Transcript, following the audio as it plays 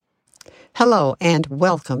Hello and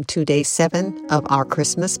welcome to day 7 of our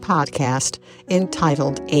Christmas podcast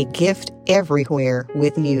entitled A Gift Everywhere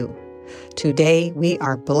with You. Today we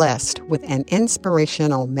are blessed with an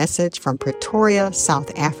inspirational message from Pretoria,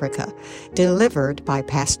 South Africa, delivered by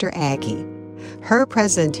Pastor Aggie. Her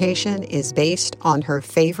presentation is based on her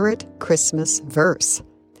favorite Christmas verse.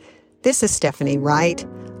 This is Stephanie Wright.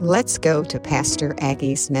 Let's go to Pastor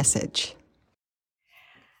Aggie's message.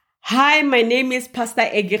 Hi, my name is Pastor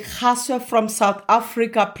Aggie Khaswa from South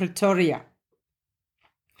Africa, Pretoria.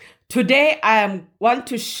 Today I want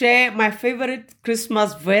to share my favorite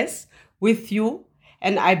Christmas verse with you,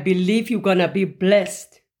 and I believe you're going to be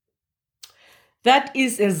blessed. That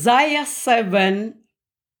is Isaiah 7,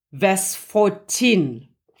 verse 14.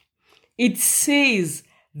 It says,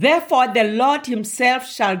 "Therefore the Lord himself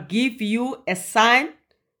shall give you a sign.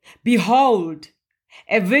 Behold,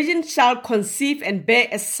 a virgin shall conceive and bear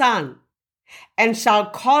a son, and shall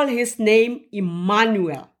call his name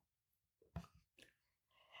Emmanuel."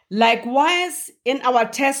 Likewise, in our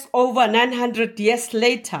text over 900 years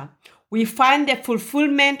later, we find the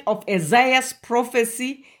fulfillment of Isaiah's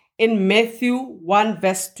prophecy in Matthew 1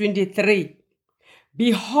 verse 23.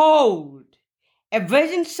 "Behold, a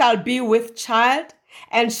virgin shall be with child,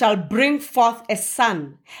 and shall bring forth a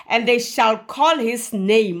son, and they shall call his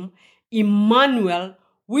name Emmanuel,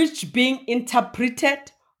 which being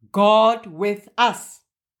interpreted, God with us."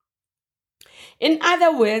 In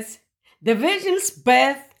other words, the virgin's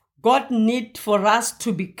birth God need for us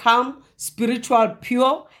to become spiritual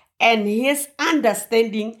pure, and his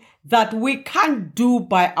understanding that we can't do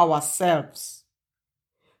by ourselves.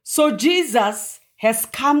 So Jesus has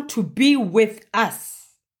come to be with us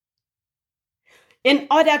in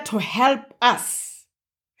order to help us.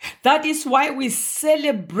 That is why we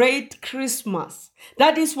celebrate Christmas.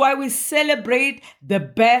 That is why we celebrate the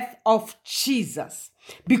birth of Jesus.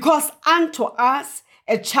 Because unto us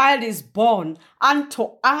a child is born,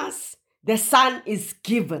 unto us the Son is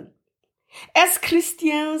given. As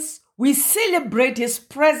Christians, we celebrate his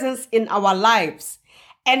presence in our lives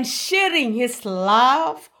and sharing his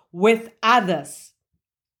love with others.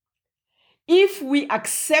 If we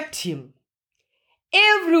accept him,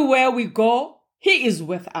 everywhere we go, he is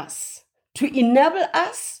with us to enable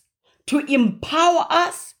us, to empower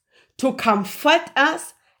us, to comfort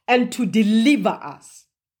us, and to deliver us.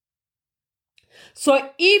 So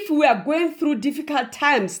if we are going through difficult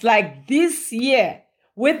times like this year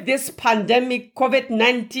with this pandemic,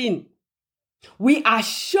 COVID-19, we are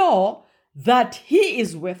sure that he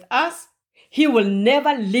is with us. He will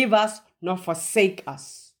never leave us nor forsake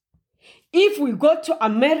us. If we go to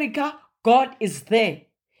America, God is there.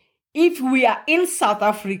 If we are in South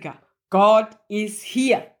Africa, God is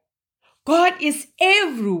here. God is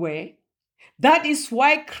everywhere. That is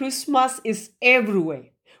why Christmas is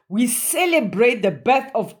everywhere. We celebrate the birth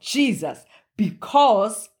of Jesus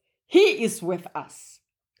because he is with us.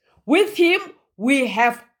 With him, we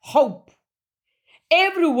have hope.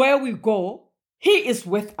 Everywhere we go, he is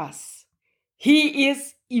with us. He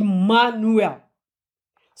is Emmanuel.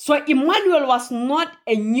 So Emmanuel was not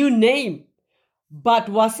a new name, but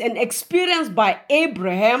was an experience by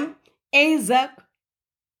Abraham, Isaac,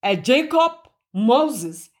 Jacob,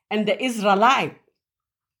 Moses, and the Israelites.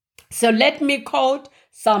 So let me quote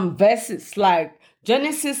some verses like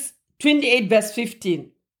Genesis 28 verse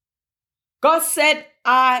 15. God said,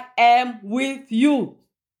 "I am with you."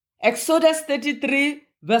 Exodus 33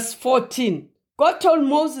 verse 14. God told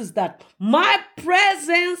Moses that my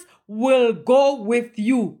presence will go with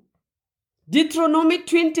you. Deuteronomy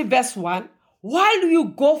 20 verse 1. "While you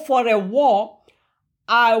go for a war,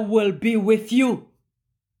 I will be with you."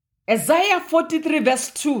 Isaiah 43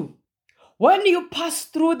 verse 2. "When you pass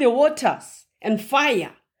through the waters and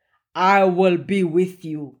fire, I will be with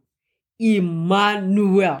you."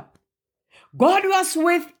 Emmanuel. God was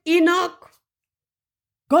with Enoch.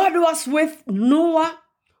 God was with Noah.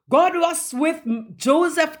 God was with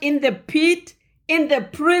Joseph in the pit, in the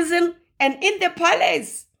prison, and in the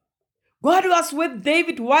palace. God was with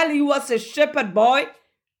David while he was a shepherd boy,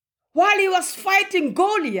 while he was fighting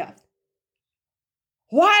Goliath.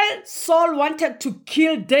 While Saul wanted to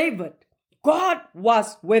kill David, God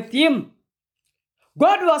was with him.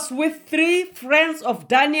 God was with 3 friends of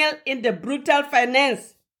Daniel in the brutal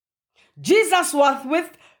finance. Jesus was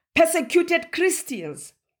with persecuted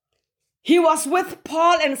Christians. He was with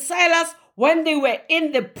Paul and Silas when they were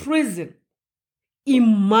in the prison.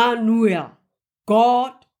 Emmanuel,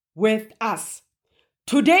 God with us.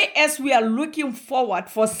 Today, as we are looking forward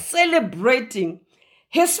for celebrating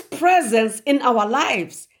his presence in our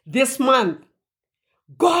lives this month,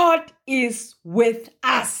 God is with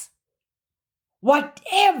us.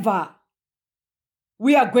 Whatever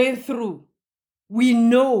we are going through, we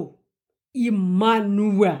know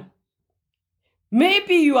Emmanuel.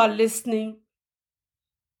 Maybe you are listening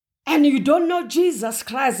and you don't know Jesus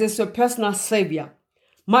Christ as your personal Savior.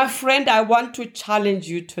 My friend, I want to challenge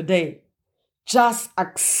you today. Just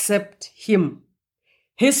accept Him.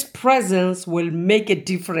 His presence will make a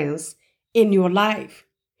difference in your life.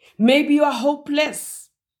 Maybe you are hopeless.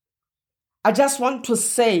 I just want to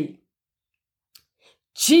say,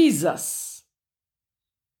 Jesus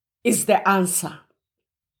is the answer.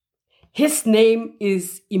 His name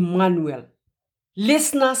is Emmanuel.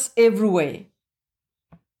 Listeners everywhere,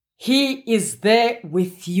 He is there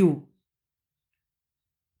with you.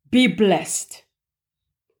 Be blessed.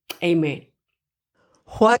 Amen.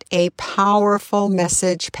 What a powerful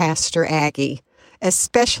message, Pastor Aggie,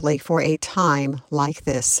 especially for a time like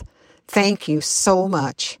this. Thank you so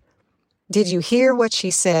much. Did you hear what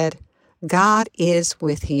she said? God is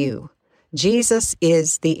with you. Jesus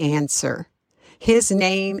is the answer. His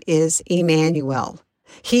name is Emmanuel.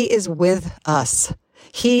 He is with us.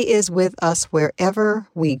 He is with us wherever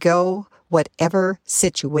we go, whatever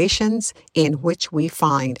situations in which we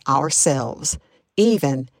find ourselves,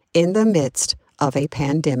 even in the midst of a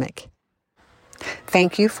pandemic.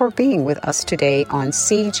 Thank you for being with us today on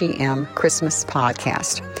CGM Christmas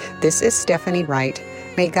Podcast. This is Stephanie Wright.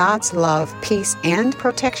 May God's love, peace, and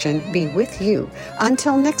protection be with you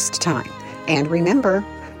until next time. And remember,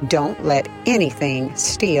 don't let anything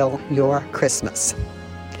steal your Christmas.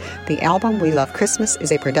 The album We Love Christmas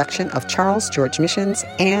is a production of Charles George Missions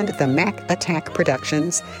and the Mac Attack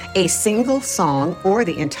Productions. A single song or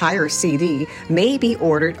the entire CD may be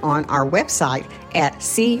ordered on our website at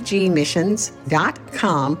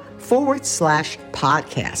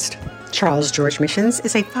cgmissions.com/podcast. Charles George Missions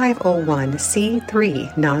is a 501c3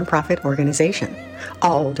 nonprofit organization.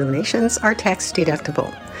 All donations are tax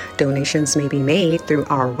deductible. Donations may be made through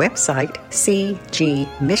our website,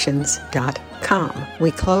 cgmissions.com.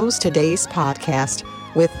 We close today's podcast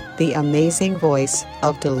with the amazing voice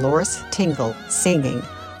of Dolores Tingle singing,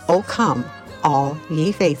 "O Come, All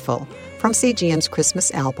Ye Faithful," from CGM's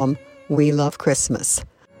Christmas album, We Love Christmas.